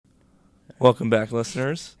Welcome back,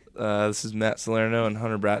 listeners. This is Matt Salerno and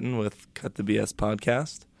Hunter Bratton with Cut the BS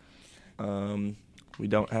podcast. We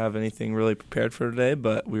don't have anything really prepared for today,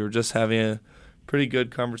 but we were just having a pretty good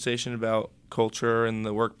conversation about culture in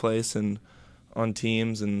the workplace and on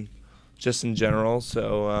teams and just in general.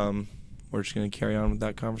 So we're just going to carry on with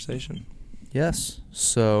that conversation. Yes.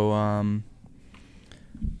 So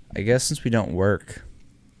I guess since we don't work,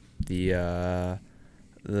 the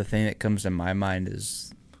thing that comes to my mind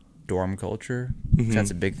is dorm culture. Mm-hmm.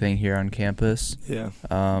 That's a big thing here on campus. Yeah.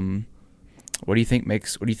 What do you think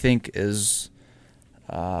makes for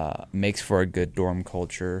a good dorm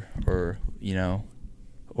culture, or with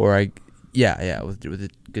a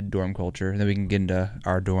good dorm culture, and then we can get into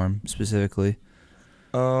our dorm specifically.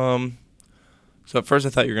 So at first I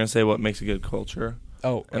thought you were going to say what makes a good culture.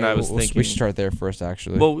 Oh, and I was thinking we should start there first,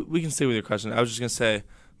 actually. Well, we can stay with your question. I was just going to say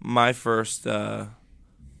my first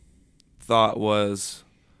thought was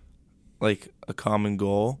like a common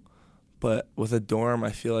goal, but with a dorm,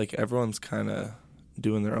 I feel like everyone's kind of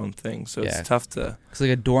doing their own thing, so it's tough to. Because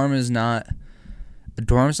like a dorm is not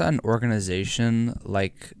an organization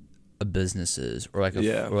like a business is, or like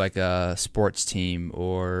a sports team,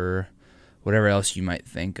 or whatever else you might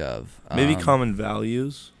think of. Maybe common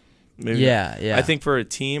values. Maybe yeah. I think for a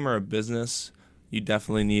team or a business, you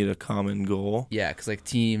definitely need a common goal. Yeah, because like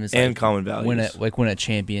team is and common values. Win a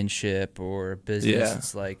championship, or business,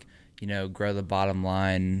 it's like, grow the bottom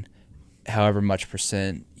line however much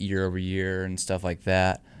percent year over year and stuff like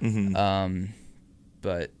that. Mm-hmm.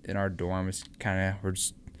 But in our dorm, it's we're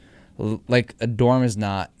just like, a dorm is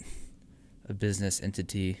not a business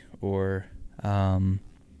entity, or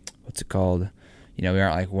what's it called? We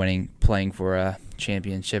aren't like playing for a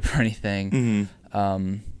championship or anything.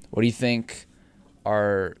 Mm-hmm. What do you think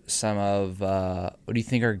are good,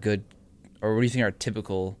 or what do you think are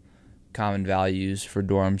typical common values for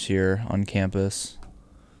dorms here on campus?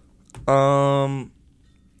 It's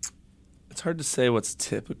hard to say what's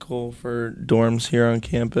typical for dorms here on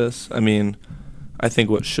campus. I mean, I think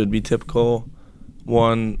what should be typical,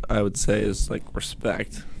 one, I would say, is like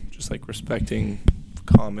respect. Just like respecting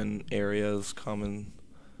common areas, common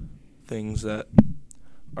things that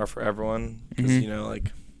are for everyone. Because, Mm-hmm.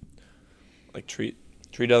 like treat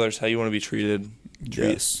others how you want to be treated. Treat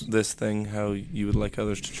Yes. this thing how you would like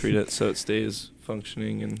others to treat it, so it stays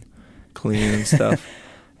functioning and clean and stuff.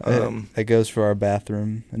 That goes for our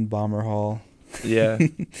bathroom and Bomber Hall. Yeah.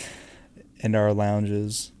 And our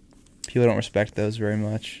lounges. People don't respect those very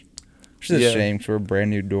much. Which is a shame, because we're a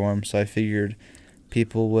brand new dorm, so I figured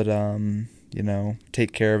people would,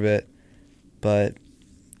 take care of it, but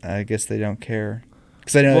I guess they don't care.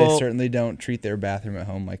 Because I know they certainly don't treat their bathroom at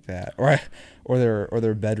home like that, or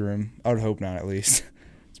their bedroom. I would hope not, at least.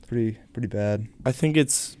 It's pretty bad. I think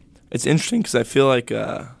it's interesting because I feel like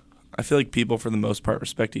people for the most part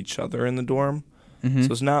respect each other in the dorm. Mm-hmm.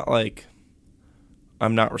 So it's not like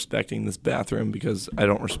I'm not respecting this bathroom because I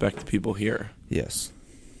don't respect the people here. Yes.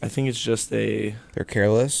 I think it's just they're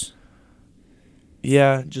careless.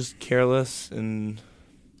 Yeah, just careless, and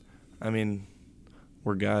I mean,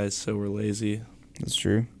 we're guys, so we're lazy. That's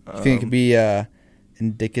true. Do you think it could be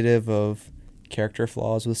indicative of character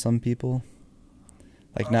flaws with some people?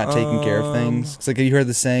 Like not taking care of things? It's like, have you heard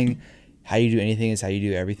the saying, how you do anything is how you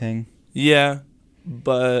do everything? Yeah,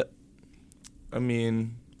 but, I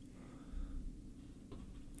mean,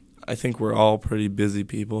 I think we're all pretty busy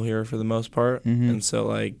people here for the most part. Mm-hmm. And so,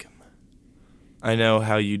 like, I know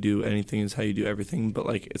how you do anything is how you do everything, but,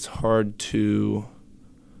 like, it's hard to,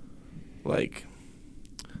 like,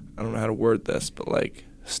 I don't know how to word this, but, like,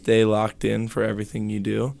 stay locked in for everything you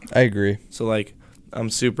do. I agree. So, like,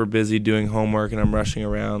 I'm super busy doing homework and I'm rushing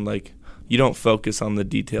around. Like, you don't focus on the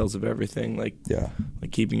details of everything, like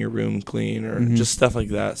keeping your room clean or just stuff like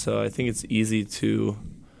that. So I think it's easy to,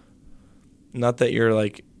 not that you're,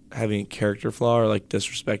 like, having a character flaw or, like,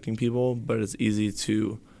 disrespecting people, but it's easy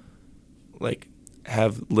to, like,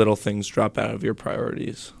 have little things drop out of your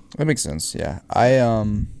priorities. That makes sense, yeah.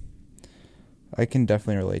 I can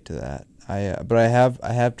definitely relate to that. But I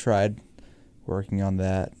have tried working on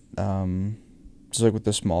that, just like with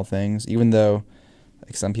the small things, even though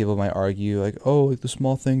like some people might argue like, oh, like the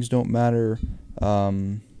small things don't matter.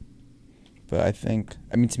 But I think,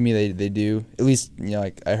 to me they do. At least,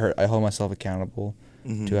 like I hold myself accountable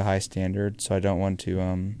to a high standard, so I don't want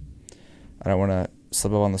to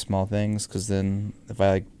slip up on the small things, because then if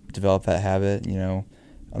I like develop that habit,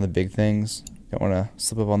 on the big things, don't want to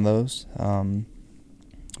slip up on those.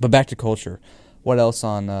 But back to culture. What else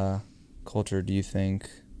on culture do you think?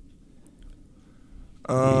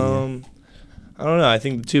 I don't know. I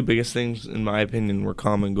think the two biggest things, in my opinion, were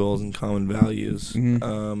common goals and common values.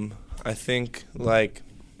 Mm-hmm. I think, like,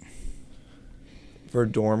 for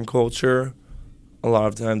dorm culture, a lot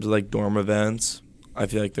of times, like, dorm events, I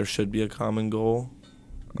feel like there should be a common goal.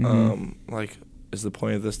 Like, is the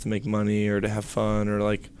point of this to make money or to have fun or,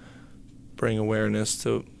 like, bring awareness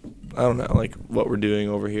to, I don't know, like, what we're doing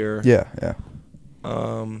over here. Yeah, yeah.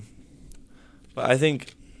 But I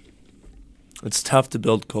think it's tough to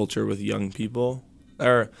build culture with young people.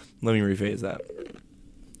 Or, let me rephrase that.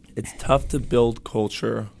 It's tough to build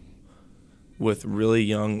culture with really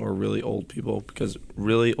young or really old people because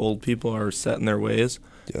really old people are set in their ways,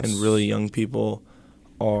 and really young people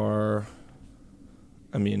are,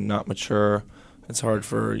 I mean, not mature. It's hard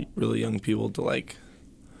for really young people to, like,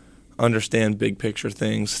 understand big picture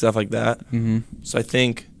things, stuff like that. So I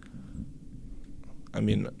think, I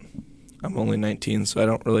mean, I'm only 19, so I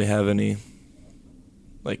don't really have any,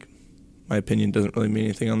 like, my opinion doesn't really mean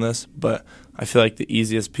anything on this, but I feel like the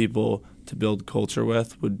easiest people to build culture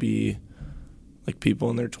with would be, like, people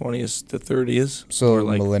in their 20s to 30s. So, or,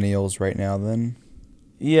 like, millennials right now, then?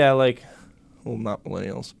 Yeah, like, well, not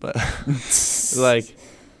millennials, but, like,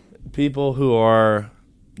 people who are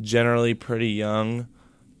generally pretty young,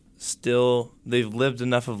 still, they've lived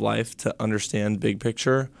enough of life to understand big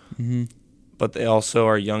picture, but they also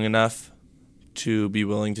are young enough to be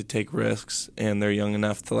willing to take risks, and they're young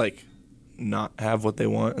enough to, like, not have what they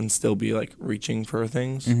want and still be, like, reaching for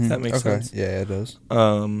things. If that makes sense. Yeah, it does.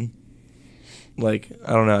 Like,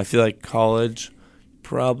 I don't know. I feel like college,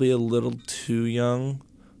 probably a little too young.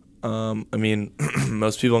 I mean,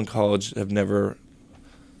 most people in college have never,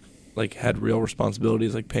 like, had real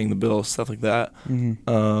responsibilities, like paying the bills, stuff like that.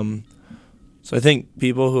 So I think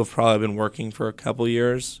people who have probably been working for a couple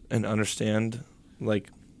years and understand, like,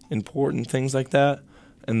 important things like that,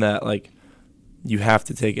 and that, like, you have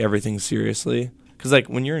to take everything seriously. Because, like,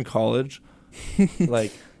 when you're in college,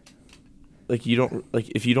 like, you don't, like,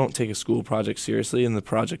 if you don't take a school project seriously and the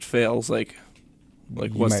project fails, like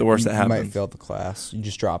what's the worst that happens? You might fail the class. You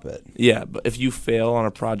just drop it. Yeah, but if you fail on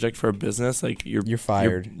a project for a business, like, you're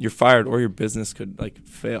fired. You're fired, or your business could, like,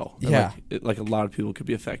 fail. Yeah. And, like, a lot of people could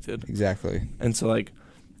be affected. Exactly. And so, like,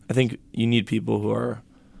 I think you need people who are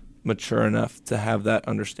mature enough to have that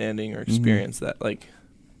understanding or experience that, like,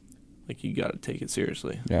 you got to take it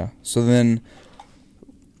seriously. Yeah. So then,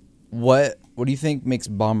 what do you think makes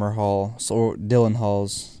Bomber Hall, so Dillon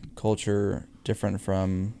Hall's culture different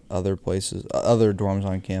from other places, other dorms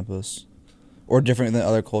on campus, or different than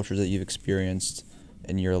other cultures that you've experienced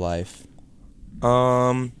in your life?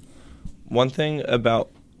 One thing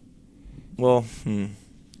about, well,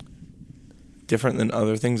 different than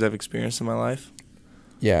other things I've experienced in my life.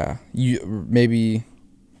 Yeah, you maybe,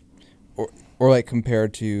 or like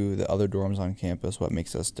compared to the other dorms on campus, what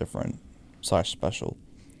makes us different / special?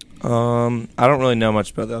 I don't really know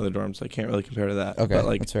much about the other dorms. I can't really compare to that. Okay, but,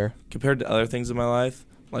 like, that's fair. Compared to other things in my life,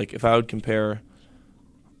 like, if I would compare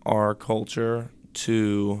our culture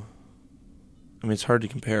to, I mean, it's hard to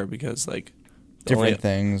compare because, like, different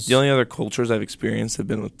things. The only other cultures I've experienced have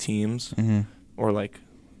been with teams or, like,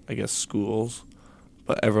 I guess schools,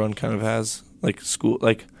 but everyone kind of has, like, school,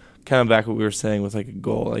 like, kind of back what we were saying with, like, a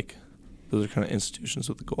goal, like, those are kind of institutions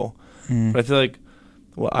with a goal. But I feel like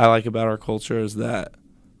what I like about our culture is that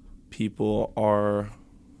people are,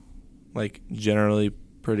 like, generally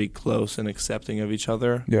pretty close and accepting of each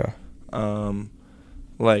other. Yeah.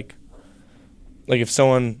 Like if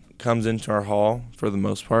someone comes into our hall, for the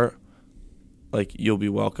most part, like, you'll be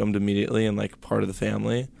welcomed immediately and, like, part of the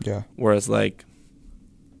family. Yeah. Whereas, like,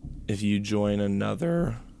 if you join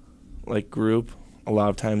another, like, group, a lot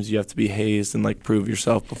of times you have to be hazed and, like, prove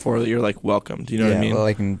yourself before you're, like, welcomed. You know what I mean? Yeah,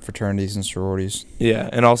 like in fraternities and sororities. Yeah,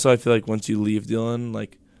 and also I feel like once you leave Dillon,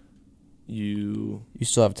 like, you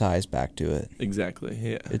still have ties back to it. Exactly,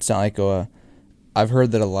 yeah. It's not like I've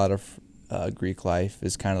heard that a lot of Greek life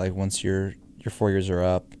is kind of like once your 4 years are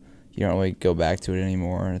up, you don't really go back to it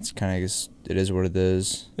anymore, and it's kind of just, it is what it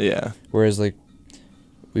is. Yeah. Whereas, like,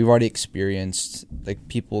 we've already experienced, like,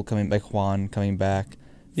 people coming, like Juan coming back.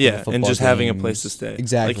 Yeah, and just having a place to stay.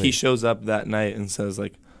 Exactly. Like, he shows up that night and says,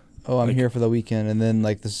 like, oh, I'm here for the weekend, and then,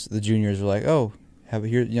 like, the juniors are like, oh, have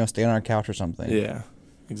here, stay on our couch or something. Yeah,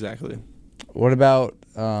 exactly. What about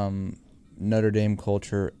Notre Dame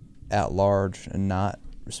culture at large and not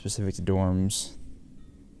specific to dorms?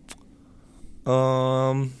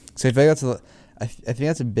 So I feel like I think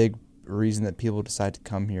that's a big reason that people decide to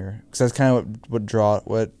come here, because that's kind of what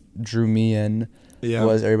drew me in. Yeah.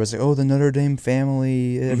 Was everybody's like, oh, the Notre Dame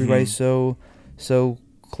family, everybody's so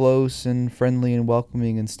close and friendly and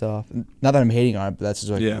welcoming and stuff. Not that I'm hating on it, but that's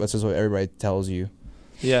just what everybody tells you.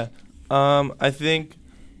 Yeah. I think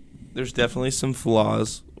there's definitely some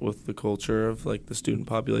flaws with the culture of like the student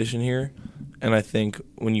population here, and I think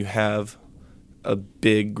when you have a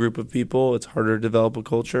big group of people, it's harder to develop a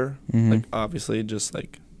culture. Mm-hmm. Like obviously, just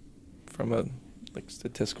like from a like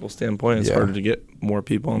statistical standpoint, it's harder to get more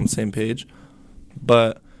people on the same page.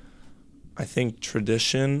 But I think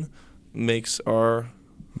tradition makes our.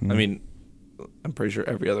 I mean, I'm pretty sure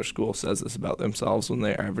every other school says this about themselves when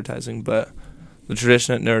they're advertising, but the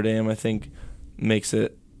tradition at Notre Dame, I think, makes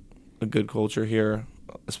it a good culture here,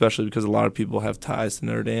 especially because a lot of people have ties to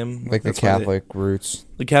Notre Dame. Like the Catholic roots.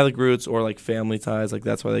 The Catholic roots, or like family ties, like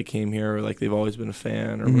that's why they came here, or like they've always been a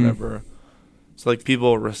fan or whatever. So like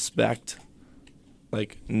people respect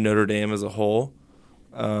like Notre Dame as a whole.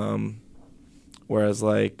 Whereas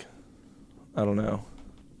like, I don't know.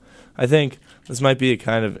 I think this might be a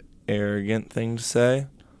kind of arrogant thing to say,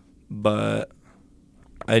 but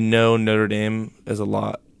I know Notre Dame is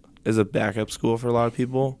a backup school for a lot of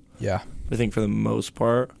people. Yeah. I think for the most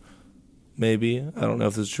part, maybe, I don't know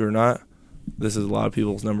if this is true or not, this is a lot of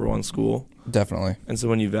people's number one school. Definitely. And so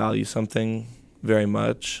when you value something very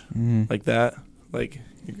much like that, like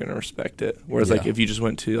you're going to respect it. Whereas like if you just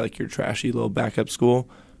went to like your trashy little backup school,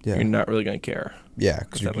 you're not really going to care. Yeah,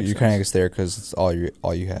 because you're kind of just there because it's all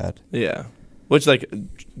you had. Yeah. Which, like,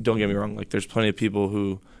 don't get me wrong, like there's plenty of people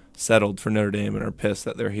who settled for Notre Dame and are pissed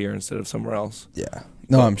that they're here instead of somewhere else. Yeah.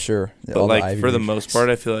 No, I'm sure. But like for the most part,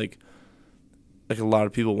 I feel like a lot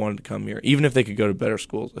of people wanted to come here. Even if they could go to better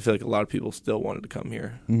schools, I feel like a lot of people still wanted to come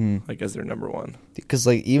here, like as their number one. Because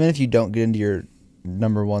like even if you don't get into your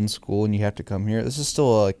number one school and you have to come here, this is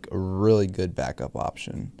still like a really good backup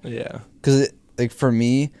option. Yeah. Because like for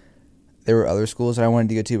me, there were other schools I wanted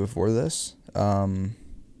to go to before this,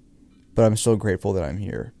 but I'm so grateful that I'm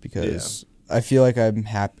here because I feel like I'm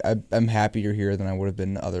happier here than I would have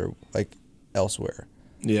been elsewhere.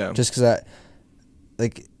 Yeah. Just because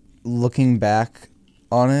looking back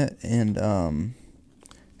on it and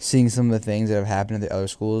seeing some of the things that have happened at the other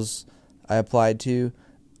schools I applied to,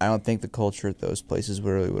 I don't think the culture at those places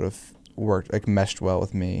would have worked, like meshed well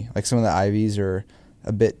with me. Like some of the Ivies are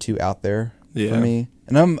a bit too out there for me,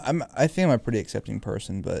 and I think I'm a pretty accepting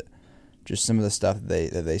person, but just some of the stuff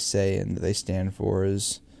that they say and that they stand for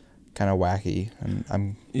is kind of wacky.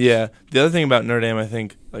 And the other thing about Notre Dame, I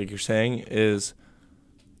think, like you're saying, is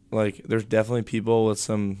like there's definitely people with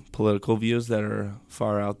some political views that are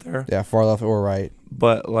far out there. Yeah, far left or right.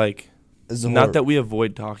 But like, not that we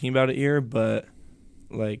avoid talking about it here, but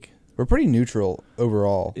like we're pretty neutral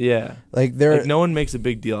overall. Yeah. Like no one makes a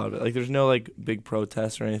big deal out of it. Like there's no like big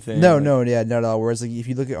protests or anything. No, not at all. Whereas like if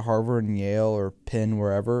you look at Harvard and Yale or Penn,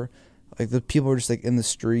 wherever, like the people are just like in the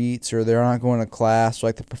streets or they're not going to class. Or,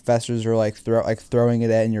 like the professors are like throwing it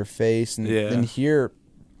in your face. And then here,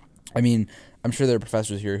 I mean, I'm sure there are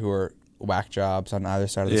professors here who are whack jobs on either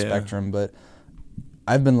side of the spectrum, but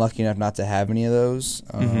I've been lucky enough not to have any of those,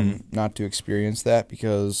 not to experience that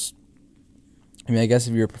because, I mean, I guess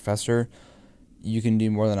if you're a professor, you can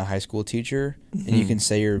do more than a high school teacher, and you can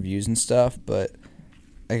say your views and stuff, but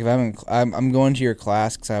like if I'm going to your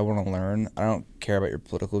class because I want to learn, I don't care about your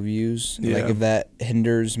political views. Yeah. Like if that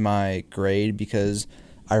hinders my grade because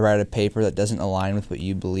I write a paper that doesn't align with what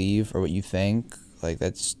you believe or what you think, like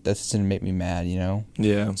that's just gonna make me mad, you know?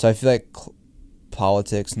 Yeah. So I feel like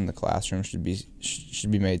politics in the classroom should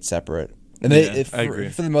be made separate. And I agree.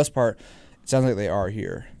 For the most part, it sounds like they are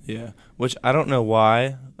here. Yeah, which I don't know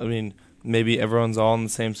why. I mean, maybe everyone's all on the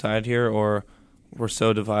same side here, or we're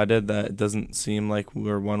so divided that it doesn't seem like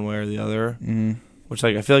we're one way or the other. Mm-hmm. Which,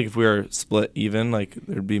 like, I feel like if we were split even, like,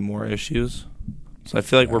 there'd be more issues. So I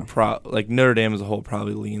feel like we're Notre Dame as a whole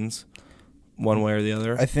probably leans one way or the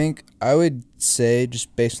other. I think I would say,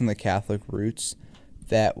 just based on the Catholic roots,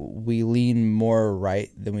 that we lean more right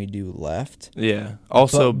than we do left. Yeah.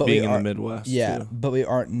 Also but being in the Midwest. Yeah, too. But we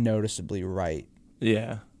aren't noticeably right.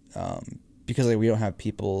 Yeah. Because like we don't have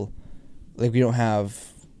people, like we don't have,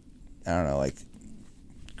 I don't know, like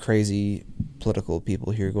crazy political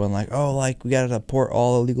people here going like, oh, like we got to deport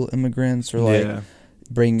all illegal immigrants, or like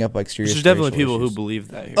bringing up like serious. There's definitely people issues. Who believe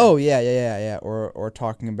that here. Oh yeah. Or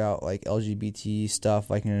talking about like LGBT stuff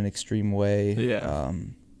like in an extreme way. Yeah.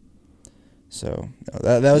 So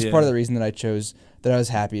that was part of the reason that I was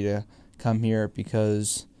happy to come here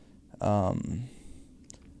because,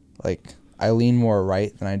 like I lean more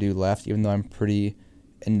right than I do left, even though I'm pretty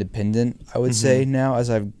independent, I would say now as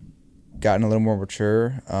I've gotten a little more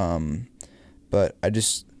mature. But I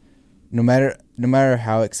just, no matter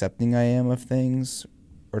how accepting I am of things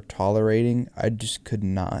or tolerating, I just could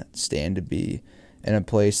not stand to be in a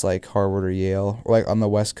place like Harvard or Yale or like on the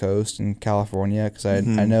West Coast in California because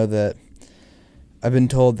I know that I've been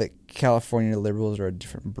told that California liberals are a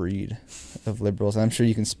different breed of liberals. I'm sure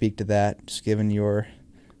you can speak to that, just given your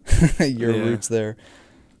roots there.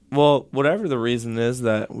 Well, whatever the reason is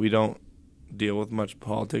that we don't deal with much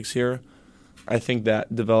politics here, I think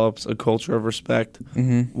that develops a culture of respect.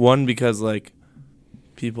 Mm-hmm. One, because like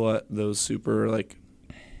people at those super like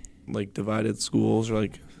divided schools are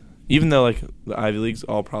like, even though like the Ivy Leagues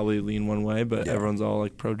all probably lean one way, but everyone's all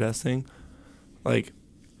like protesting. Like,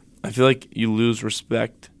 I feel like you lose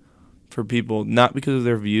respect for people not because of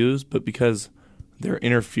their views, but because they're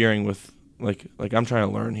interfering with like I'm trying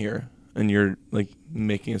to learn here, and you're like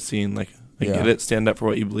making a scene. Like I get it, stand up for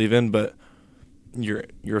what you believe in, but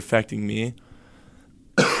you're affecting me.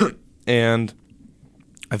 And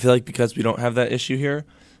I feel like because we don't have that issue here,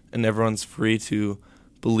 and everyone's free to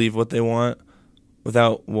believe what they want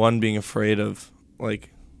without one being afraid of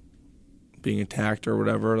like being attacked or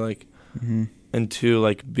whatever, like, and two,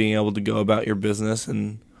 like being able to go about your business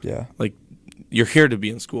and like you're here to be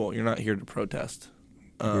in school, you're not here to protest.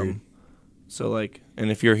 So like,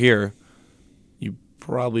 and if you're here, you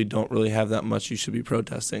probably don't really have that much you should be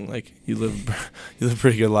protesting. Like you live a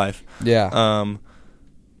pretty good life.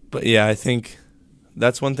 But yeah, I think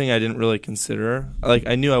that's one thing I didn't really consider. Like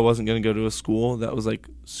I knew I wasn't going to go to a school that was like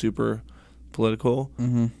super political,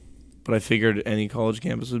 but I figured any college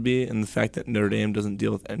campus would be, and the fact that Notre Dame doesn't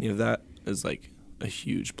deal with any of that is like a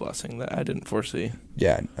huge blessing that I didn't foresee.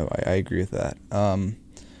 Yeah, no, I agree with that.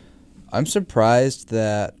 I'm surprised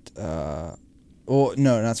that well,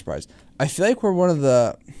 no, not surprised. I feel like we're one of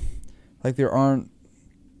the, like there aren't,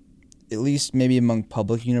 at least maybe among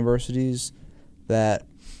public universities that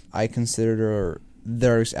I considered or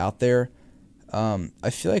there's out there. I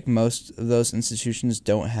feel like most of those institutions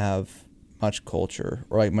don't have much culture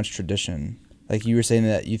or like much tradition. Like you were saying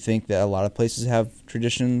that you think that a lot of places have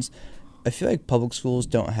traditions. I feel like public schools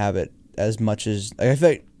don't have it as much as, like I feel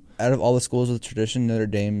like out of all the schools with tradition, Notre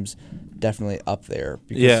Dame's definitely up there.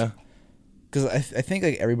 Because I think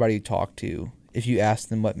like everybody you talk to, if you ask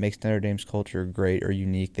them what makes Notre Dame's culture great or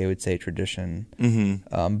unique, they would say tradition.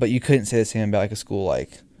 But you couldn't say the same about like a school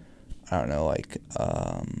like, I don't know, like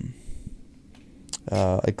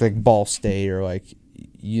Ball State or like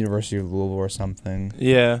University of Louisville or something.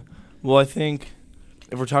 Yeah. Well, I think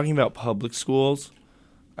if we're talking about public schools,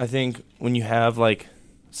 I think when you have like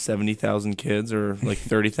 70,000 kids or like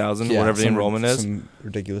 30,000, whatever the enrollment is, some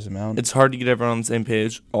ridiculous amount, it's hard to get everyone on the same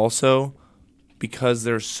page. Also, because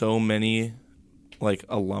there's so many like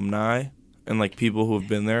alumni and like people who have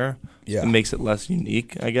been there, it makes it less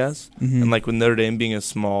unique, I guess. And like with Notre Dame being a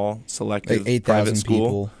small, selective like private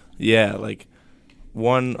school, people. Like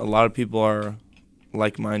a lot of people are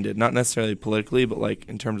like-minded, not necessarily politically, but like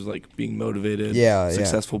in terms of like being motivated,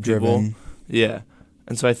 successful people. Driven. Yeah.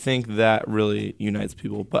 And so I think that really unites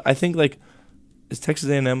people. But I think like, is Texas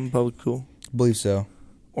A&M public school? I believe so.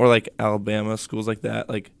 Or like Alabama, schools like that.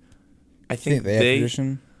 Like, I think they have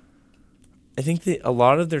tradition. I think a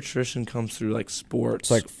lot of their tradition comes through like sports.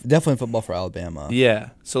 It's like definitely football for Alabama. Yeah.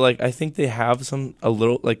 So like I think they have a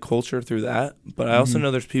little like culture through that. But I also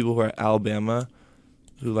know there's people who are at Alabama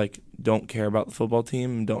who like don't care about the football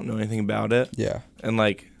team and don't know anything about it. Yeah. And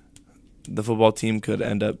like the football team could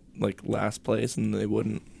end up like last place and they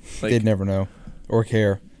wouldn't like, they'd never know or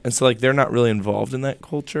care. And so like they're not really involved in that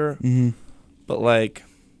culture. But like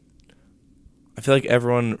I feel like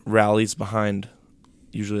everyone rallies behind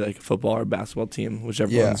usually like a football or basketball team,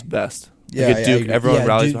 whichever one's best. Yeah, like at Duke, everyone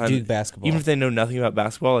rallies behind Duke basketball. Even if they know nothing about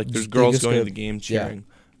basketball, like there's girls going to the game cheering.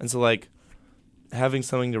 And so like having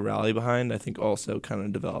something to rally behind, I think also kind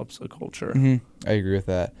of develops a culture. I agree with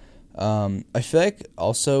that. I feel like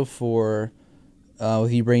also for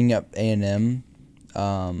with you bringing up A&M,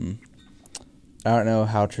 I don't know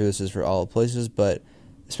how true this is for all the places, but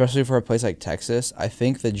especially for a place like Texas, I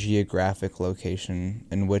think the geographic location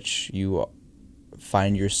in which you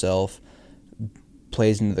find yourself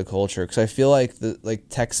plays into the culture. Because I feel like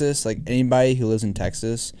Texas, like anybody who lives in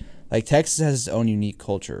Texas, like Texas has its own unique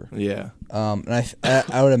culture. Yeah. And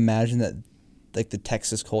I would imagine that like the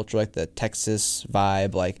Texas culture, like the Texas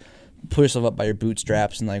vibe, like pull yourself up by your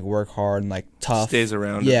bootstraps and like work hard and like tough. Stays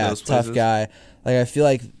around. Yeah, those tough places. guy. Like I feel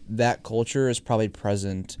like that culture is probably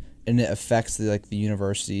present and it affects the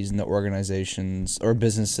universities and the organizations or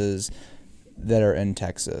businesses that are in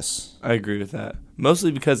Texas. I agree with that.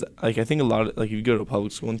 Mostly because like I think a lot of like if you go to a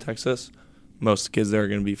public school in Texas, most kids there are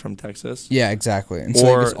going to be from Texas. Yeah, exactly. And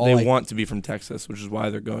or so they want to be from Texas, which is why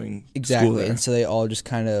they're going to school there. And so they all just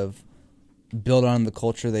kind of build on the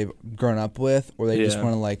culture they've grown up with, or they just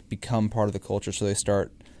want to like become part of the culture, so they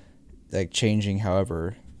start like changing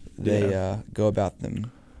however they go about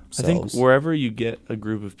them. I think wherever you get a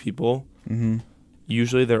group of people, you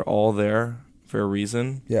usually they're all there for a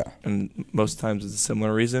reason. Yeah. And most times it's a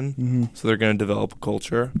similar reason. Mm-hmm. So they're going to develop a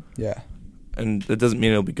culture. Yeah. And that doesn't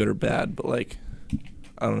mean it'll be good or bad, but like,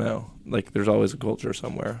 I don't know. Like, there's always a culture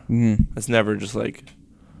somewhere. Mm-hmm. It's never just like,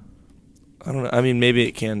 I don't know. I mean, maybe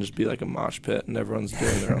it can just be like a mosh pit and everyone's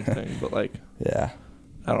doing their own thing, but like, yeah,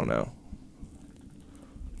 I don't know.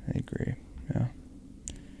 I agree. Yeah.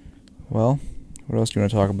 Well, what else do you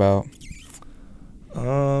want to talk about?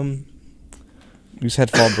 We just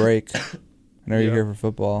had fall break. I know you're here for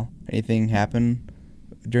football. Anything happen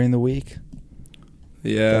during the week?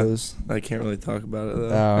 Yeah, I can't really talk about it, though.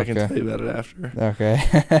 Oh, okay. I can tell you about it after.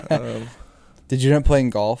 Okay. Did you end up playing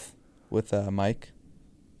golf with Mike?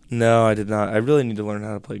 No, I did not. I really need to learn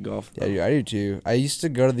how to play golf, though. Yeah, I do, too. I used to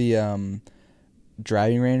go to the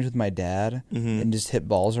driving range with my dad and just hit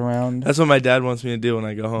balls around. That's what my dad wants me to do when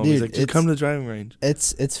I go home. Dude, he's like, just come to the driving range.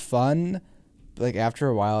 It's fun. Like, after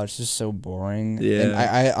a while, it's just so boring. Yeah. And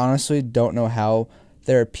I honestly don't know how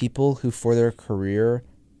there are people who, for their career,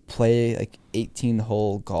 play, like,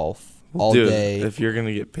 18-hole golf all day. If you're going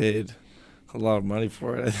to get paid a lot of money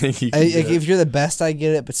for it, I think you can if you're the best, I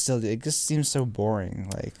get it, but still, it just seems so boring.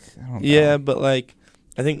 Like, I don't know. Yeah, but, like,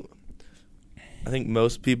 I think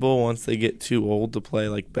most people, once they get too old to play,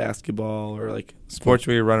 like, basketball or, like, sports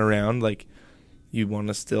where you run around, like, you want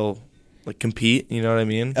to still, like, compete, you know what I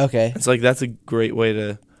mean? Okay. It's like, that's a great way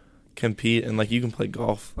to compete, and, like, you can play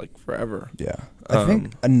golf, like, forever. Yeah. I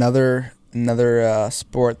think another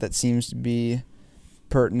sport that seems to be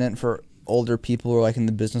pertinent for older people or, like, in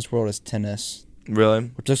the business world is tennis. Really?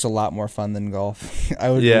 Which looks a lot more fun than golf. I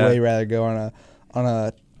would way rather go on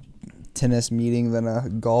a tennis meeting than a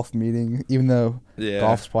golf meeting, even though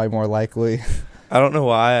golf's probably more likely. I don't know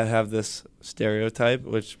why I have this stereotype,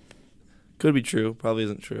 which could be true, probably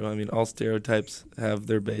isn't true. I mean, all stereotypes have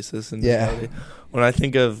their basis in reality. When I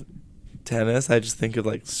think of tennis, I just think of,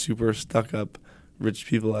 like, super stuck-up rich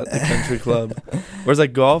people at the country club. Whereas,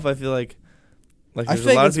 like, golf, I feel like there's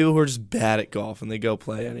a lot of people who are just bad at golf, and they go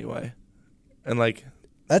play anyway. And, like...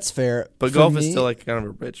 That's fair. But golf is still, like, kind of a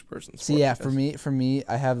rich person's sport. See, yeah, for me,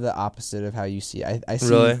 I have the opposite of how you see it. I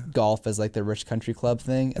see golf as, like, the rich country club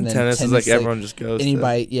thing. And then tennis is, like, everyone just goes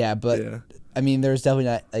anybody, I mean, there's definitely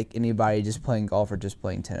not, like, anybody just playing golf or just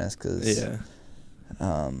playing tennis. Cause,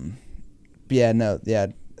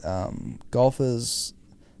 golf is,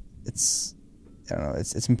 I don't know,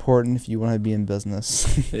 it's important if you want to be in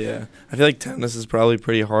business. Yeah. I feel like tennis is probably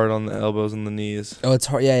pretty hard on the elbows and the knees. Oh, it's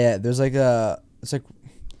hard. Yeah. There's, like, I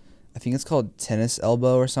think it's called tennis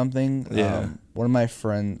elbow or something. Yeah. One of my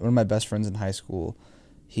best friends in high school,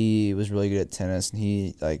 he was really good at tennis, and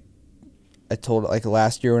he, like, I told, like,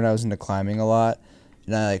 last year when I was into climbing a lot,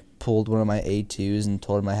 and I, like, pulled one of my A2s and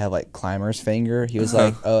told him I had, like, climber's finger. He was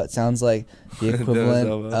like, "Oh, it sounds like the equivalent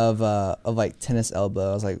of like tennis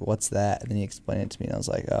elbow." I was like, "What's that?" And then he explained it to me, and I was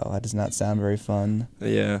like, "Oh, that does not sound very fun."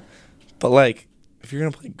 Yeah, but, like, if you're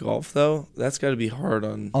gonna play golf though, that's got to be hard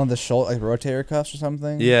on the shoulder, like rotator cuffs or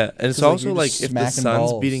something. Yeah, and it's also like if the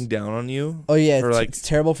sun's beating down on you. Oh yeah, it's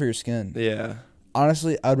terrible for your skin. Yeah.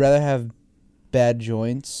 Honestly, I'd rather have bad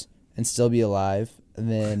joints and still be alive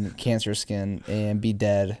than cancer skin and be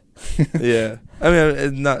dead. Yeah, I mean,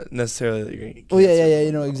 it's not necessarily that you're gonna get cancer. Well, yeah,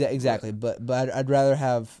 you know, exactly. But I'd rather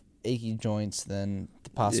have achy joints than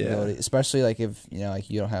the possibility, especially like if you know,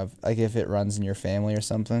 like you don't have, like if it runs in your family or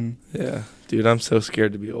something. Yeah, dude, I'm so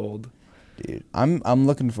scared to be old. Dude, I'm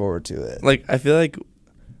looking forward to it. Like I feel like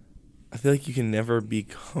you can never be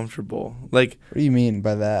comfortable. Like, what do you mean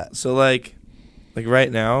by that? So like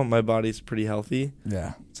right now, my body's pretty healthy.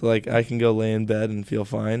 Yeah. So like I can go lay in bed and feel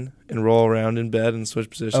fine, and roll around in bed and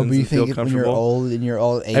switch positions but you and feel think comfortable. When you're old and you're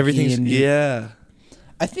all achy everything's and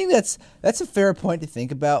I think that's a fair point to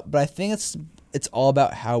think about, but I think it's all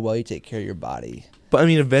about how well you take care of your body. But I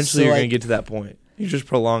mean, eventually you're gonna get to that point. You're just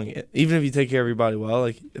prolonging it. Even if you take care of your body well,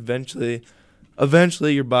 like eventually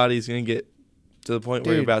your body's gonna get to the point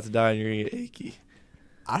where you're about to die and you're gonna get achy.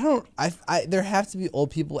 There have to be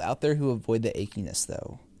old people out there who avoid the achiness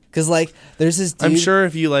though, because like there's this dude. I'm sure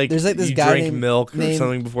if you there's like this guy drink milk or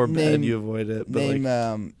something before bed, you avoid it. But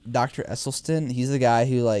Dr. Esselstyn, he's the guy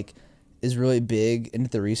who like is really big into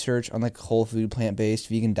the research on like whole food, plant-based,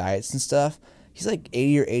 vegan diets and stuff. He's like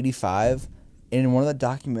 80 or 85, and in one of the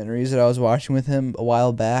documentaries that I was watching with him a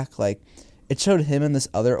while back, like it showed him and this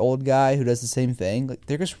other old guy who does the same thing. Like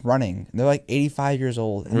they're just running. And they're like 85 years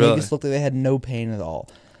old, and they just looked like they had no pain at all.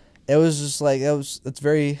 It was just like I was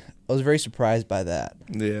very surprised by that.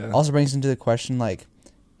 Yeah. Also brings into the question like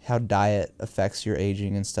how diet affects your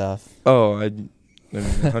aging and stuff. Oh, I mean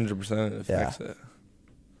 100% affects it.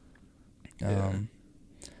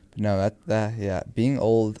 But no, that being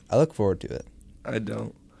old, I look forward to it. I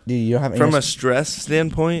don't. Dude, you don't have any From a stress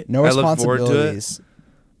standpoint, no I look forward to responsibilities.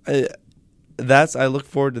 I look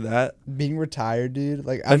forward to that. Being retired, dude.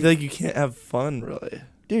 Like I feel like you can't have fun, really.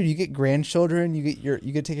 Dude, you get grandchildren. You get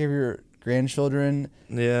to take care of your grandchildren.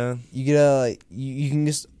 Yeah. You get a like. You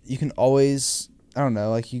can always. I don't know.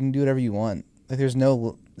 Like you can do whatever you want. Like there's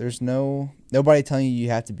nobody telling you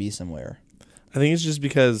have to be somewhere. I think it's just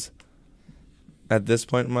because at this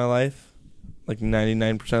point in my life, like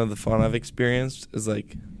 99% of the fun I've experienced is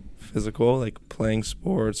like physical, like playing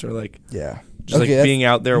sports or like just like being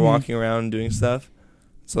out there walking around and doing stuff.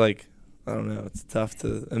 It's like, I don't know, it's tough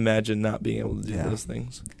to imagine not being able to do those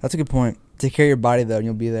things. That's a good point. Take care of your body though and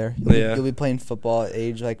you'll be there. You'll be playing football at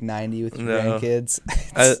age like 90 with your grandkids.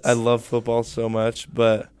 I love football so much,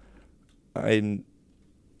 but I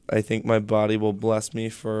think my body will bless me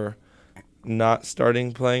for not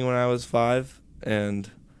starting playing when I was 5 and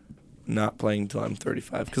not playing until I'm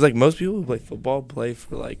 35. Because like most people who play football play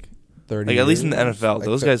for like 30 like years. at least in the NFL, like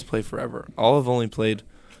those guys play forever. I'll have played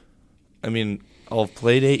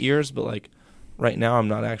 8 years, but like right now I'm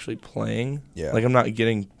not actually playing. Yeah. Like I'm not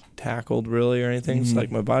getting tackled really or anything. So like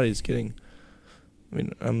my body's getting.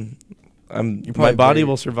 My body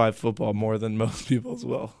will survive football more than most people's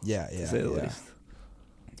will. Yeah. To say the least.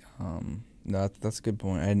 No, that's a good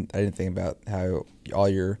point. I didn't think about how all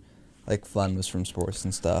your like fun was from sports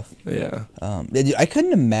and stuff. Yeah. I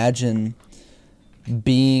couldn't imagine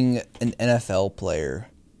being an NFL player.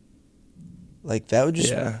 Like that would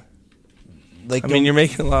just like you're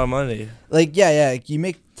making a lot of money. Like like, you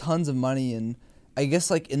make tons of money and I guess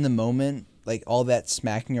like in the moment like all that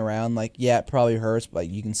smacking around like it probably hurts but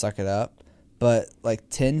like, you can suck it up. But like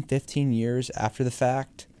 10, 15 years after the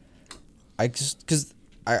fact I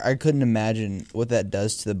couldn't imagine what that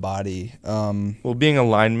does to the body. Well, being a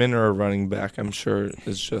lineman or a running back, I'm sure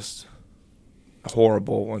is just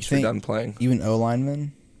horrible once you're done playing. Even O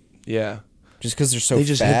linemen? Yeah. Just because they're so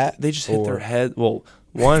fat? They just hit their head. Well,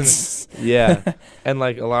 one, yeah. And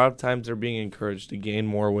like a lot of times they're being encouraged to gain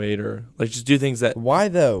more weight or like just do things that. Why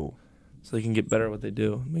though? So they can get better at what they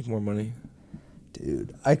do, make more money.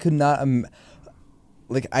 Dude, I could not.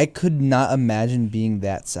 I could not imagine being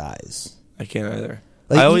that size. I can't either.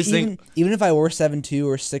 Like, I always think even if I were 7'2"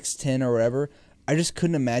 or 6'10" or whatever, I just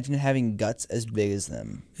couldn't imagine having guts as big as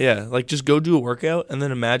them. Yeah, like just go do a workout and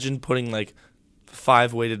then imagine putting like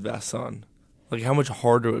 5 weighted vests on. Like how much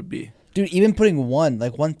harder it would be. Dude, even putting one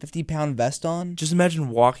 50-pound vest on. Just imagine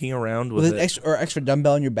walking around with an extra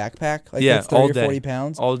dumbbell in your backpack. Like 30 all or day. 40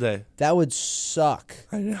 pounds. All day. That would suck.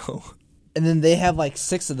 I know. And then they have like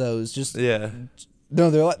 6 of those. Just No,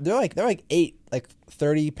 they're like 8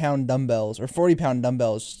 30-pound dumbbells or 40-pound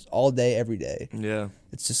dumbbells all day, every day. Yeah.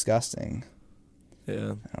 It's disgusting.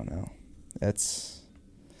 Yeah. I don't know. It's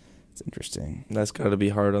interesting. That's got to be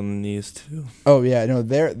hard on the knees too. Oh yeah, no,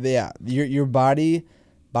 your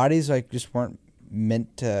bodies like just weren't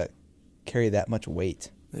meant to carry that much weight.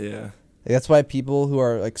 Yeah. Like, that's why people who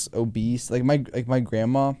are like obese, like my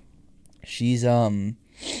grandma, she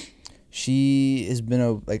has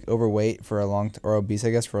been overweight for a long or obese, I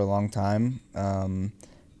guess, for a long time.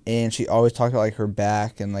 And she always talked about like her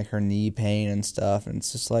back and like her knee pain and stuff, and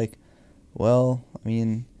it's just like, well, I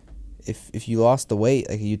mean, if you lost the weight,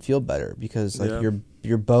 like you'd feel better because like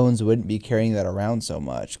your bones wouldn't be carrying that around so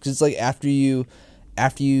much. Because it's like after you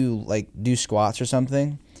like do squats or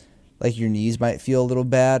something, like your knees might feel a little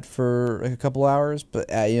bad for like a couple hours, but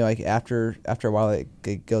like after a while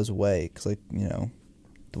it goes away because like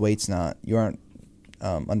the weight's you aren't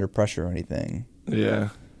under pressure or anything. Yeah.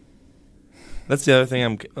 That's the other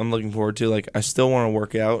thing I'm looking forward to. Like, I still want to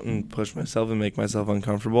work out and push myself and make myself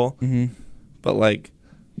uncomfortable. Mm-hmm. But, like,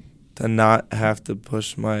 to not have to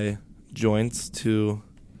push my joints too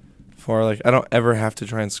far. Like, I don't ever have to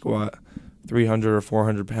try and squat 300 or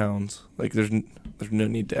 400 pounds. Like, there's no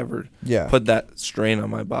need to ever put that strain on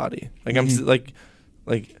my body. Like, I'm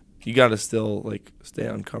like you got to still, like, stay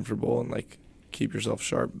uncomfortable and, like, keep yourself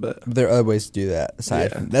sharp. But there are other ways to do that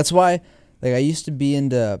aside from that's why. Like, I used to be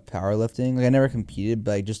into powerlifting. Like, I never competed, but,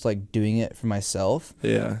 like, just, like, doing it for myself.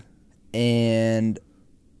 Yeah. And,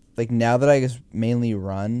 like, now that I just mainly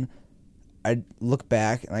run, I look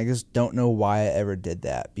back, and I just don't know why I ever did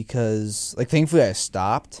that. Because, like, thankfully I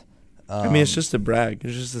stopped. I mean, it's just to brag.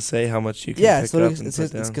 It's just to say how much you can pick up and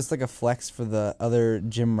put down. It's just like a flex for the other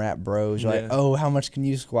gym rat bros. You're like, oh, how much can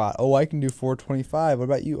you squat? Oh, I can do 425. What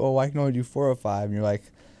about you? Oh, I can only do 405. And you're like...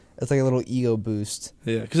 It's like a little ego boost.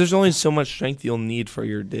 Yeah, because there's only so much strength you'll need for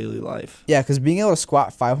your daily life. Yeah, because being able to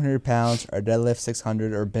squat 500 pounds or deadlift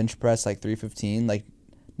 600 or bench press like 315, like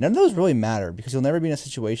none of those really matter because you'll never be in a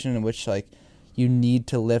situation in which like you need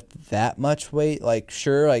to lift that much weight. Like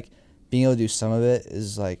sure, like being able to do some of it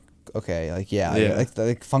is like okay, like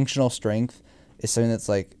like functional strength is something that's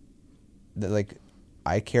like that like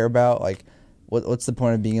I care about. Like, what's the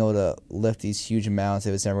point of being able to lift these huge amounts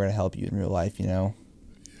if it's never going to help you in real life? You know.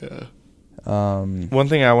 Yeah. One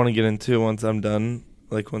thing I want to get into once I'm done,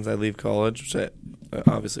 like once I leave college, which I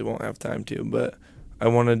obviously won't have time to, but I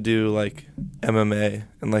want to do like MMA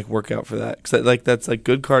and like work out for that, because like that's like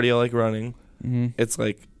good cardio, like running. Mm-hmm. It's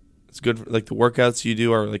like it's good for, like the workouts you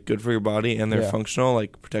do are like good for your body and they're functional,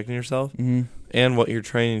 like protecting yourself. Mm-hmm. And what you're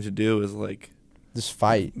training to do is like just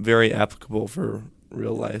fight, very applicable for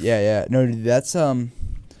real life. Yeah. No, that's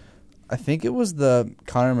I think it was the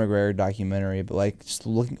Conor McGregor documentary, but like just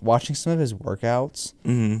watching some of his workouts,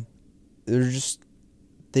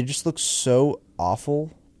 they just look so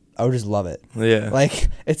awful. I would just love it. Yeah. Like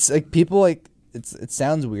it's like people like it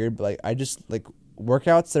sounds weird, but like I just like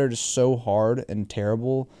workouts that are just so hard and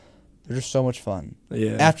terrible. They're just so much fun.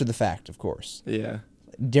 Yeah. After the fact, of course. Yeah.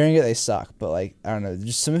 During it, they suck, but like I don't know,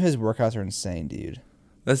 just some of his workouts are insane, dude.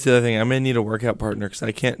 That's the other thing. I'm gonna need a workout partner because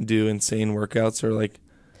I can't do insane workouts or like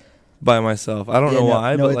by myself. I don't know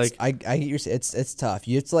why, but like I get your it's tough.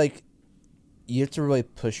 You have to really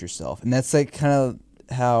push yourself, and that's like kind of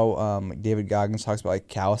how like David Goggins talks about like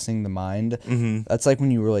callousing the mind. Mm-hmm. That's like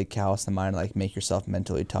when you really callous the mind, like make yourself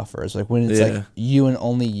mentally tougher. It's like when it's like you and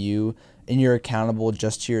only you, and you're accountable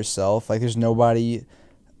just to yourself. Like there's nobody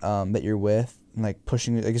that you're with, and like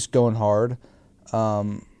pushing, like just going hard.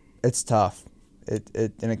 It's tough.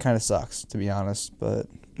 It kind of sucks, to be honest, but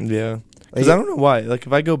yeah. Because I don't know why. Like,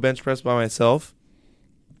 if I go bench press by myself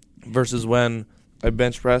versus when I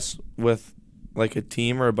bench press with, like, a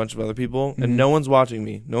team or a bunch of other people, and no one's watching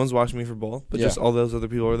me. No one's watching me for both, but just all those other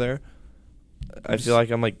people are there. I feel like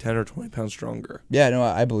I'm, like, 10 or 20 pounds stronger. Yeah, no,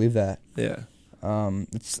 I believe that. Yeah.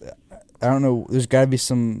 It's I don't know. There's got to be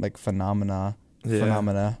some, like, phenomena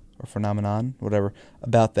or phenomenon, whatever,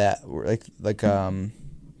 about that. Like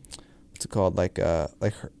what's it called? Like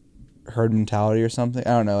herd mentality or something. I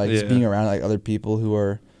don't know, like just being around like other people who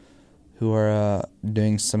are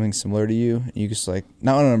doing something similar to you. You just like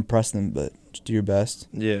not want to impress them, but just do your best.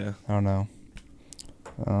 Yeah. I don't know.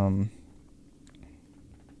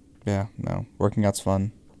 Yeah, no. Working out's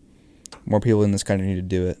fun. More people in this country need to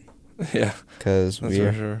do it. Yeah. Because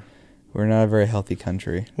we're not a very healthy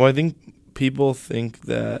country. Well, I think people think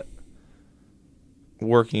that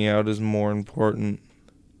working out is more important.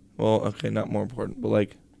 Well, okay, not more important, but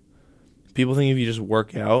like people think if you just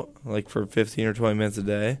work out like for 15 or 20 minutes a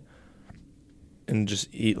day and just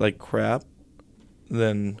eat like crap,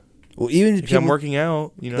 then even if I'm working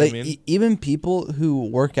out, you know like, what I mean? Even people who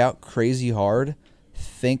work out crazy hard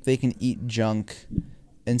think they can eat junk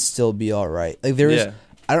and still be all right. Like there was,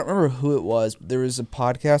 I don't remember who it was, but there was a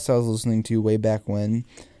podcast I was listening to way back when,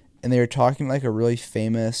 and they were talking like a really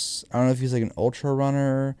famous, I don't know if he's like an ultra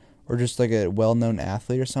runner or just like a well-known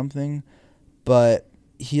athlete or something, but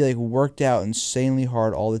he like worked out insanely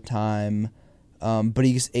hard all the time, but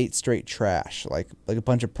he just ate straight trash, like a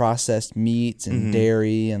bunch of processed meats and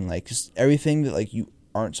dairy and like just everything that like you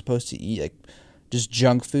aren't supposed to eat, like just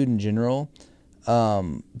junk food in general.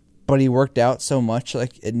 But he worked out so much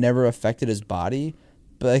like it never affected his body.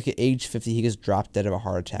 But like at age 50, he just dropped dead of a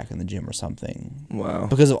heart attack in the gym or something. Wow!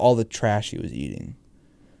 Because of all the trash he was eating.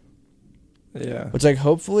 Yeah. Which like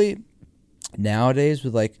hopefully nowadays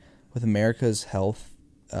with America's health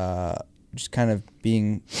just kind of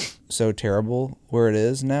being so terrible where it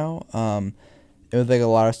is now, and with like a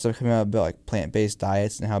lot of stuff coming out about like plant-based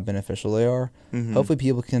diets and how beneficial they are, hopefully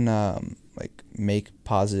people can like make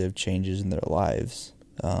positive changes in their lives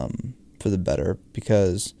for the better,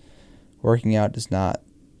 because working out does not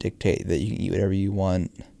dictate that you can eat whatever you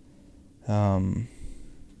want. I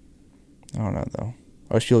don't know though.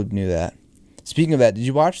 I wish people knew that. Speaking of that, did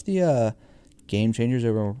you watch the Game Changers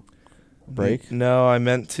over break? No, I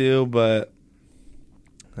meant to, but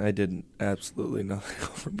I did absolutely nothing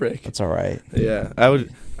over break. That's all right. Yeah, I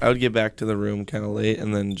would get back to the room kind of late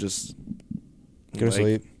and then just go to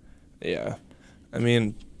sleep. Yeah, I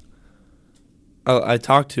mean, I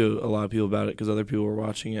talked to a lot of people about it because other people were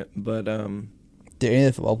watching it, but did any of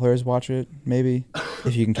the football players watch it? Maybe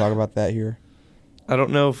if you can talk about that here. I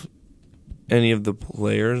don't know if any of the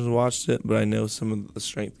players watched it, but I know some of the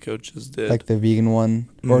strength coaches did. Like the vegan one,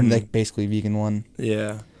 or like basically vegan one.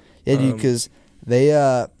 Yeah. Yeah, dude, because they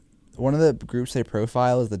one of the groups they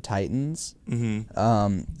profile is the Titans. Mm-hmm.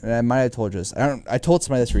 And I might have told you this. I told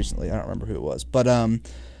somebody this recently. I don't remember who it was, but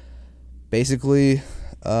basically,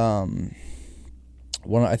 one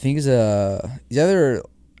I think he's either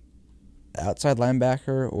outside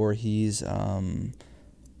linebacker or he's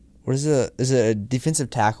what is it? Is it a defensive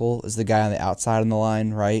tackle? Is the guy on the outside on the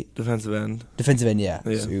line, right? Defensive end. Defensive end, yeah.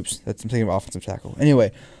 Oops, I'm thinking of offensive tackle.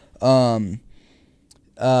 Anyway, so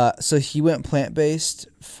he went plant-based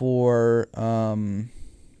for, I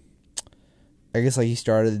guess like he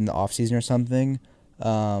started in the off season or something,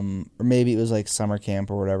 or maybe it was like summer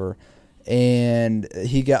camp or whatever. And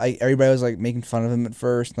he got like everybody was like making fun of him at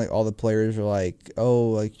first. Like all the players were like, "Oh,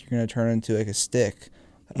 like you're gonna turn into like a stick."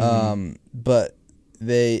 But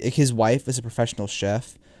his wife is a professional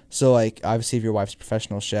chef, so like obviously if your wife's a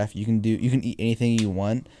professional chef, you can eat anything you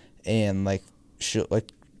want, and like she'll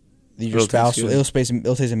like your spouse it'll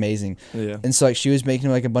taste amazing. Yeah. And so like she was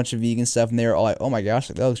making like a bunch of vegan stuff, and they were all like, "Oh my gosh,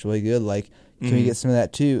 like that looks really good. Like can we get some of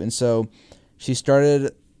that too?" And so she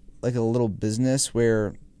started like a little business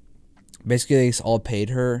where basically they all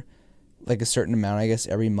paid her like a certain amount, I guess,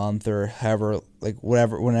 every month or however, like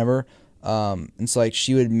whenever. And so like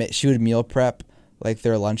she would meal prep like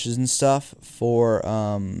their lunches and stuff for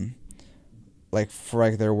their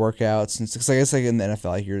workouts, and cause I guess like in the NFL,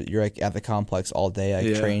 like you're like at the complex all day,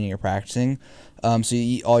 like training or practicing. So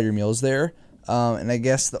you eat all your meals there. And I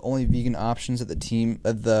guess the only vegan options at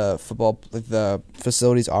the football, like the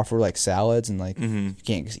facilities offer like salads, and like you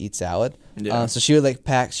can't just eat salad. Yeah. So she would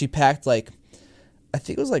she packed like, I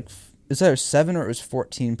think it was either 7 or it was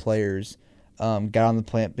 14 players, got on the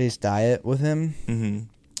plant-based diet with him.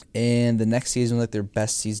 And the next season was like their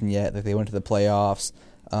best season yet. Like they went to the playoffs.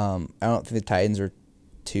 I don't think the Titans are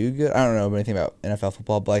too good. I don't know anything about NFL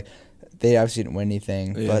football, but like they obviously didn't win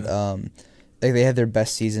anything. Yeah. But like they had their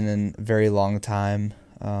best season in a very long time,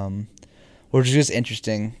 which is just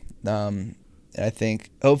interesting. And I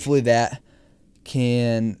think hopefully that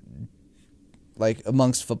can, like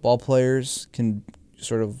amongst football players, can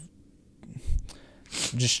sort of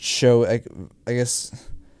just show, like, I guess,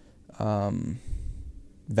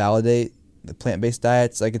 validate the plant-based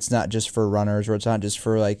diets. Like it's not just for runners, or it's not just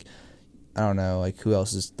for like, I don't know, like who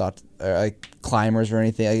else is thought, like climbers or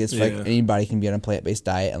anything. Like it's like anybody can be on a plant-based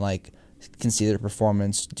diet and like can see their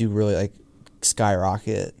performance do really like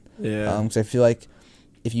skyrocket. Yeah. Because I feel like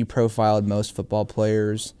if you profiled most football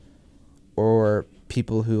players or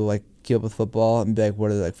people who like keep up with football and be like,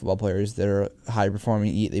 what are like football players that are high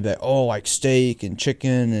performing eat? They'd be like, oh, like steak and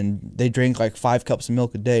chicken, and they drink like 5 cups of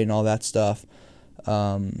milk a day and all that stuff.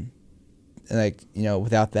 And like, you know,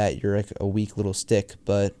 without that, you're like a weak little stick.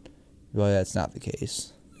 But really, that's not the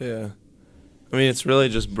case. Yeah. I mean, it's really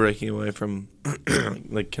just breaking away from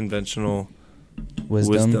like conventional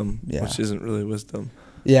wisdom, which isn't really wisdom.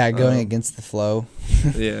 Yeah, going against the flow.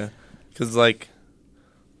 Yeah, because like,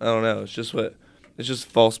 I don't know, it's just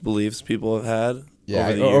false beliefs people have had. Yeah,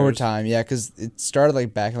 over time. Yeah, because it started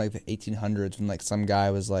like back in like the 1800s when like some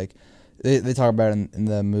guy was like, they talk about it in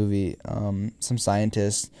the movie. Some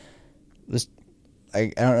scientist was,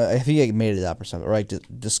 I don't know, I think he like made it up or something, or like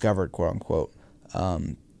discovered, quote unquote,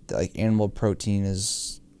 that like animal protein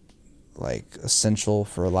is like essential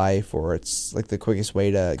for life, or it's like the quickest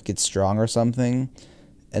way to get strong or something.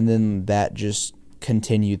 And then that just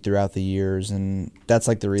continued throughout the years, and that's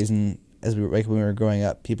like the reason, as we like when we were growing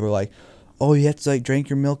up, people were like, oh, you have to like drink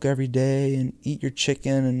your milk every day and eat your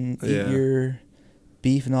chicken and eat your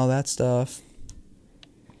beef and all that stuff.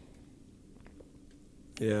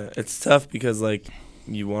 Yeah, it's tough because like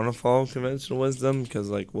you want to follow conventional wisdom because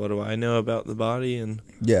like what do I know about the body and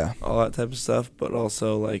all that type of stuff, but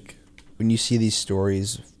also like when you see these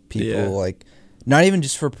stories of people like not even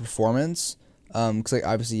just for performance, because like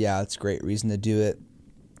obviously it's a great reason to do it,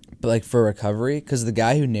 but like for recovery, because the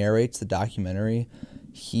guy who narrates the documentary,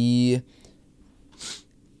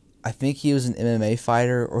 I think he was an MMA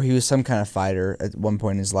fighter, or he was some kind of fighter at one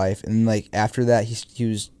point in his life, and like after that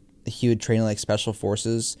he would train like special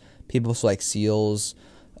forces people, so like SEALs,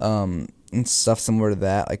 and stuff similar to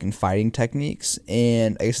that, like in fighting techniques.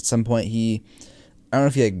 And I guess at some point I don't know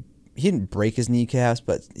if he didn't break his kneecaps,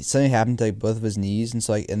 but something happened to like both of his knees, and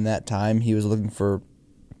so like in that time he was looking for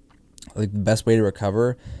like the best way to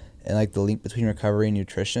recover and like the link between recovery and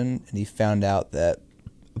nutrition, and he found out that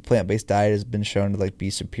a plant-based diet has been shown to like be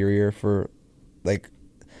superior for like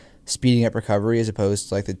speeding up recovery as opposed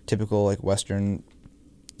to like the typical like Western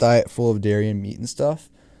diet full of dairy and meat and stuff.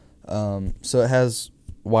 So it has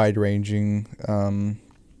wide-ranging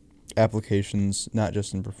applications, not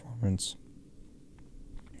just in performance.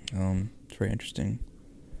 It's very interesting.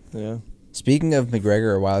 Yeah. Speaking of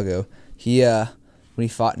McGregor, a while ago, he when he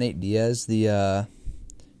fought Nate Diaz,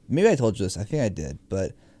 maybe I told you this, I think I did,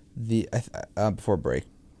 but before break,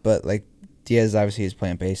 but like Diaz obviously is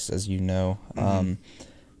plant-based, as you know, and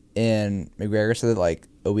McGregor said that like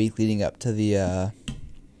a week leading up to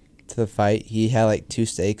to the fight, he had like 2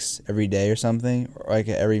 steaks every day or something, or like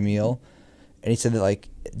at every meal. And he said that like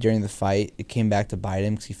during the fight, it came back to bite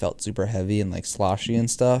him because he felt super heavy and like sloshy and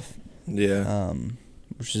stuff. Yeah.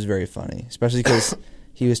 Which is very funny, especially because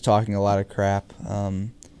he was talking a lot of crap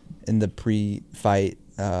in the pre-fight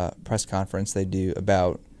press conference they do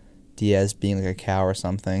about Diaz being like a cow or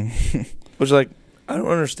something. Which, like, I don't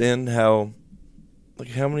understand how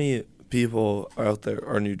many people out there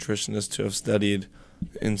are nutritionists who have studied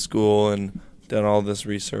in school and done all this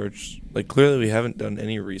research. Like, clearly we haven't done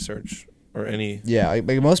any research or any. Yeah,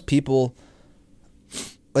 like most people.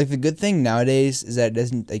 Like, the good thing nowadays is that it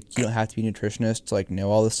doesn't, like, you don't have to be a nutritionist to, like, know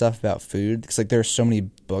all this stuff about food. Because, like, there's so many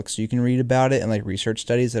books you can read about it and, like, research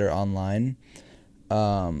studies that are online.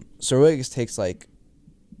 So it really just takes, like,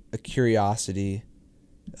 a curiosity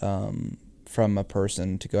from a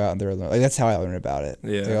person to go out there and learn. Like, that's how I learned about it.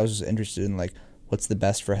 Yeah. Like, I was just interested in, like, what's the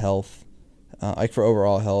best for health, like, for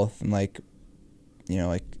overall health. And, like, you know,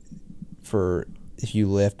 like, for if you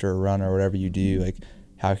lift or run or whatever you do, like,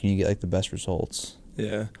 how can you get, like, the best results?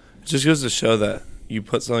 Yeah. It just goes to show that you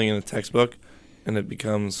put something in a textbook and it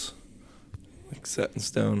becomes like set in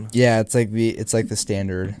stone. Yeah, it's like the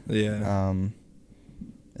standard. Yeah. And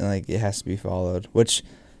like it has to be followed. Which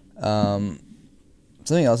something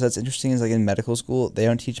else that's interesting is like in medical school, they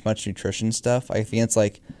don't teach much nutrition stuff. I think it's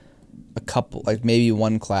like a couple, like maybe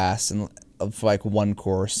one class and of like one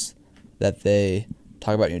course that they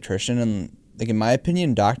talk about nutrition. And like in my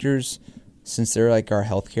opinion, doctors, since they're like our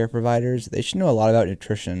healthcare providers, they should know a lot about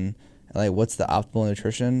nutrition and like what's the optimal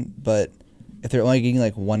nutrition. But if they're only getting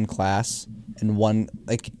like one class and one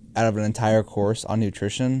like out of an entire course on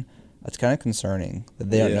nutrition, that's kind of concerning that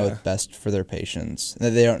they don't know what's best for their patients. And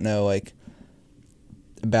that they don't know like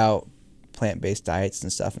about plant-based diets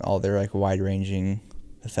and stuff and all their like wide-ranging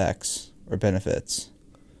effects or benefits.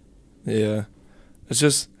 Yeah. It's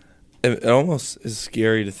just it almost is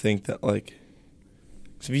scary to think that like,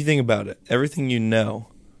 so if you think about it, everything you know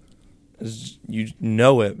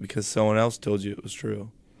it because someone else told you it was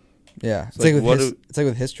true. Yeah, it's like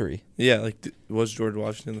with history. Yeah, like was George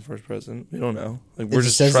Washington the first president? We don't know. Like we're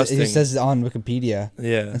just trusting. It says it on Wikipedia.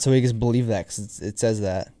 Yeah, and so we just believe that because it says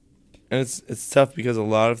that. And it's tough because a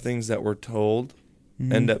lot of things that we're told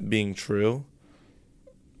end up being true,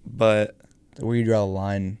 but where you draw the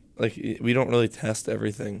line, like we don't really test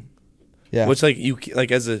everything. Yeah, which like you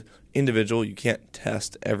like as a individual, you can't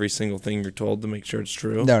test every single thing you're told to make sure it's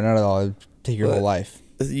true. No, not at all. It'd take your whole life.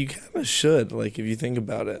 You kind of should, like, if you think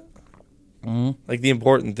about it. Mm-hmm. Like, the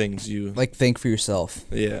important things you... Like, think for yourself.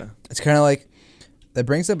 Yeah. It's kind of like... That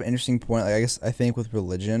brings up an interesting point. Like, I think with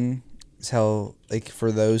religion, is how, like, for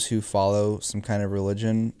those who follow some kind of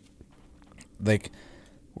religion, like,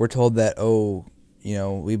 we're told that, oh, you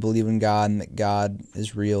know, we believe in God and that God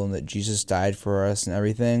is real and that Jesus died for us and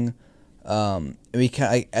everything. And we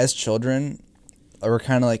kind like, as children, we're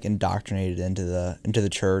kind of like indoctrinated into the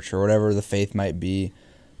church or whatever the faith might be,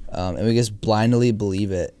 and we just blindly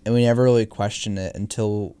believe it, and we never really question it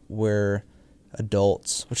until we're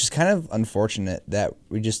adults, which is kind of unfortunate that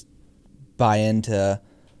we just buy into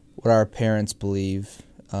what our parents believe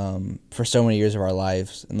for so many years of our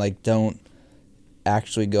lives, and like don't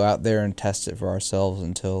actually go out there and test it for ourselves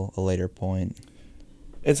until a later point.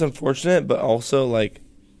 It's unfortunate, but also like,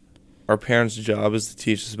 our parents' job is to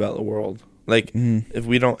teach us about the world. Like, if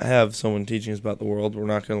we don't have someone teaching us about the world, we're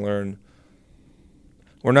not going to learn.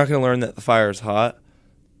 We're not going to learn that the fire is hot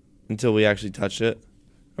until we actually touch it.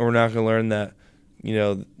 And we're not going to learn that, you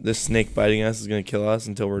know, this snake biting us is going to kill us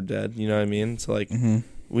until we're dead. You know what I mean? So, like,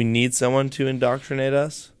 we need someone to indoctrinate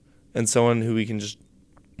us and someone who we can just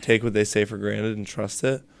take what they say for granted and trust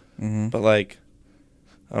it. But, like,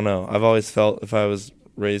 I don't know. I've always felt if I was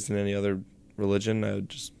raised in any other religion, I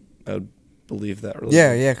would believe that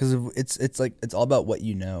religion. Yeah, because it's like it's all about what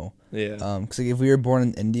you know. Yeah. Because like, if we were born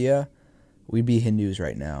in India, we'd be Hindus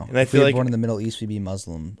right now. And I if feel we were like born in the Middle East, we'd be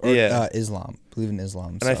Muslim or Islam. Believe in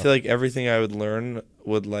Islam. And I feel like everything I would learn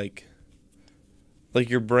would like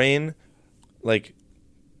your brain, like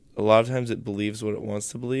a lot of times it believes what it wants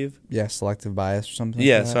to believe. Yeah, selective bias or something.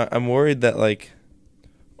 Yeah, like that. so I'm worried that like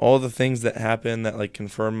all the things that happen that like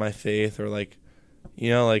confirm my faith or like, you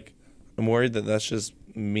know, like I'm worried that that's just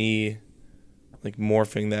me like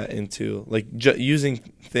morphing that into like using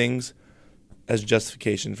things as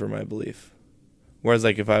justification for my belief. Whereas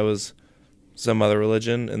like if I was some other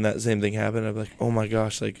religion and that same thing happened, I'd be like, oh my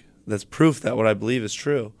gosh, like that's proof that what I believe is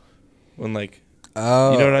true. When like, you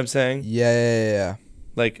know what I'm saying? Yeah.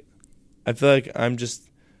 Like, I feel like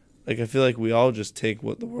I feel like we all just take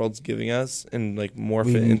what the world's giving us and like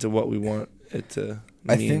morph it into what we want it to mean.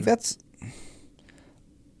 I think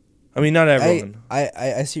I mean, not everyone.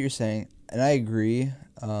 I see what you're saying, and I agree.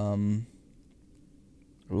 Oh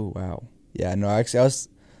wow, yeah, no, actually, that's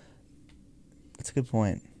a good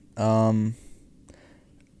point. I don't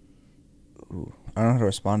know how to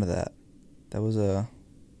respond to that. That was a.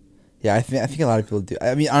 Yeah, I think a lot of people do.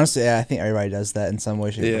 I mean, honestly, I think everybody does that in some way,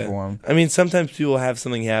 shape, or form. I mean, sometimes people have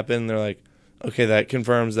something happen, and they're like, okay, that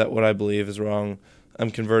confirms that what I believe is wrong. I'm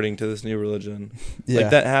converting to this new religion. Yeah. Like,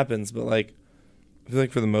 that happens, but, like, I feel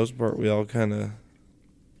like for the most part, we all kind of,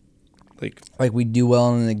 like... Like, we do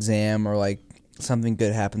well in an exam, or, like, something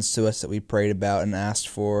good happens to us that we prayed about and asked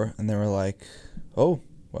for, and then we're like, oh,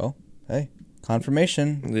 well, hey,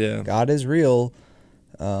 confirmation. Yeah. God is real.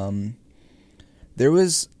 There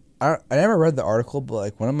was... I never read the article, but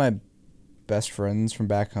like one of my best friends from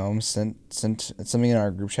back home sent something in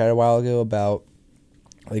our group chat a while ago about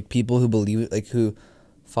like people who believe, like who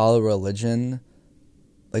follow religion,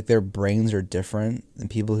 like their brains are different than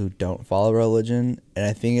people who don't follow religion. And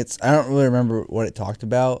I think I don't really remember what it talked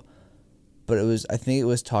about, but I think it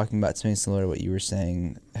was talking about something similar to what you were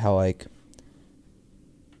saying, how like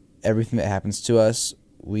everything that happens to us,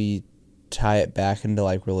 we tie it back into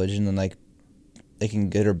like religion and like like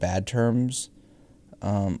in good or bad terms.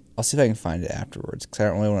 I'll see if I can find it afterwards because I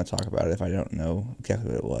don't really want to talk about it if I don't know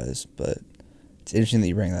exactly what it was. But it's interesting that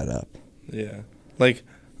you bring that up. Yeah. Like,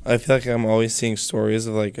 I feel like I'm always seeing stories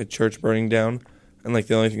of, like, a church burning down, and, like,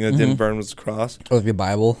 the only thing that didn't burn was the cross. Or like the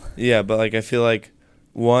Bible. Yeah, but, like, I feel like,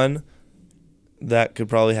 one, that could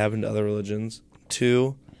probably happen to other religions.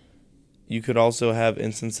 Two, you could also have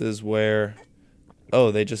instances where,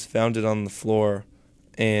 they just found it on the floor,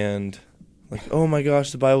 and... like, oh my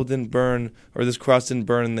gosh, the Bible didn't burn, or this cross didn't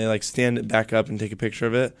burn, and they, like, stand it back up and take a picture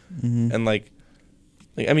of it. Mm-hmm. And, like,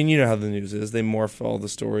 I mean, you know how the news is. They morph all the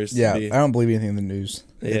stories. Yeah, I don't believe anything in the news.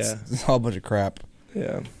 Yeah. It's all a bunch of crap.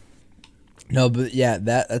 Yeah. No, but, yeah,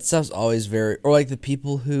 that stuff's always very... Or, like, the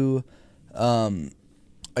people who, there's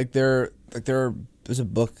a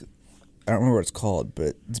book, I don't remember what it's called,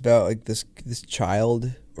 but it's about, like, this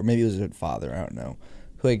child, or maybe it was a father, I don't know,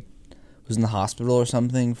 who, like, was in the hospital or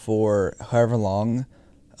something for however long,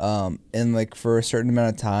 and like for a certain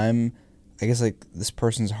amount of time, I guess like this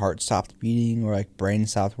person's heart stopped beating or like brain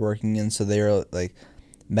stopped working, and so they were like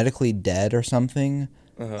medically dead or something.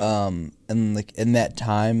 And like in that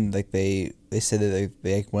time, like they said that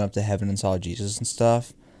they like, went up to heaven and saw Jesus and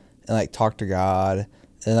stuff, and like talked to God,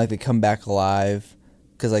 and like they come back alive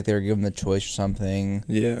because like they were given the choice or something.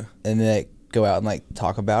 Yeah, and they like, go out and like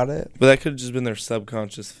talk about it. But that could have just been their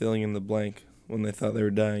subconscious filling in the blank when they thought they were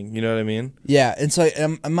dying. You know what I mean? Yeah, and so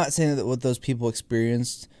I'm not saying that what those people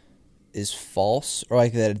experienced is false or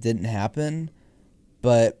like that it didn't happen,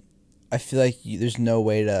 but I feel like there's no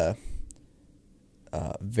way to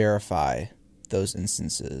verify those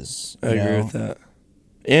instances. I agree with that.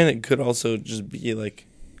 And it could also just be like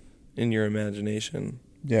in your imagination.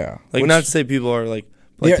 Yeah. Like, not to say people are like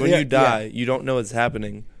when you die, you don't know what's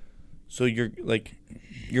happening. So you're like,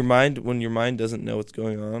 when your mind doesn't know what's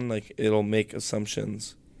going on, like it'll make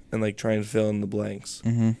assumptions and like try and fill in the blanks.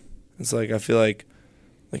 Mm-hmm. It's like I feel like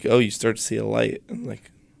you start to see a light and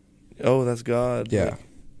like, that's God. Yeah,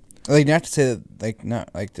 like not to say that, like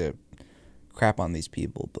not like to crap on these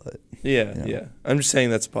people, but yeah. I'm just saying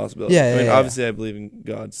that's a possibility. I mean, obviously I believe in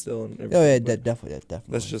God still and everything. Oh yeah, definitely.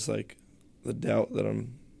 That's just like the doubt that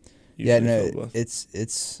I'm usually filled with.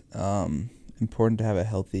 It's important to have a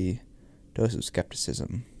healthy dose of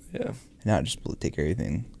skepticism. Yeah. And not just take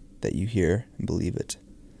everything that you hear and believe it.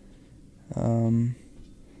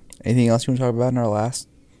 Anything else you want to talk about in our last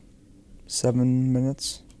 7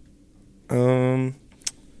 minutes? I don't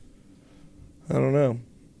know.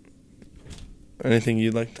 Anything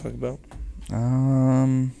you'd like to talk about?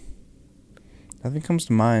 Nothing comes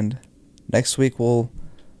to mind. Next week we'll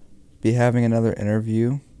be having another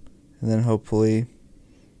interview, and then hopefully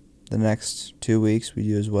the next 2 weeks we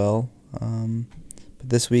do as well. But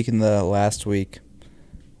this week and the last week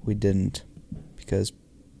we didn't because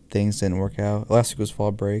things didn't work out. Last week was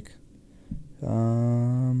fall break.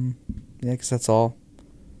 I guess that's all.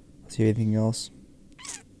 See anything else?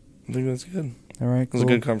 I think that's good. All right, cool. It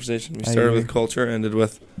was a good conversation. We started with culture, ended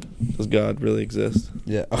with, does God really exist?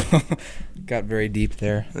 Yeah. Got very deep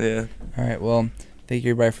there. Yeah. All right, well, thank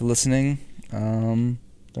you everybody for listening. Don't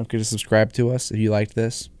forget to subscribe to us if you liked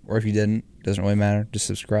this, or if you didn't. Doesn't really matter. Just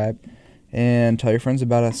subscribe and tell your friends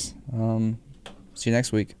about us. See you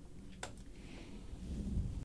next week.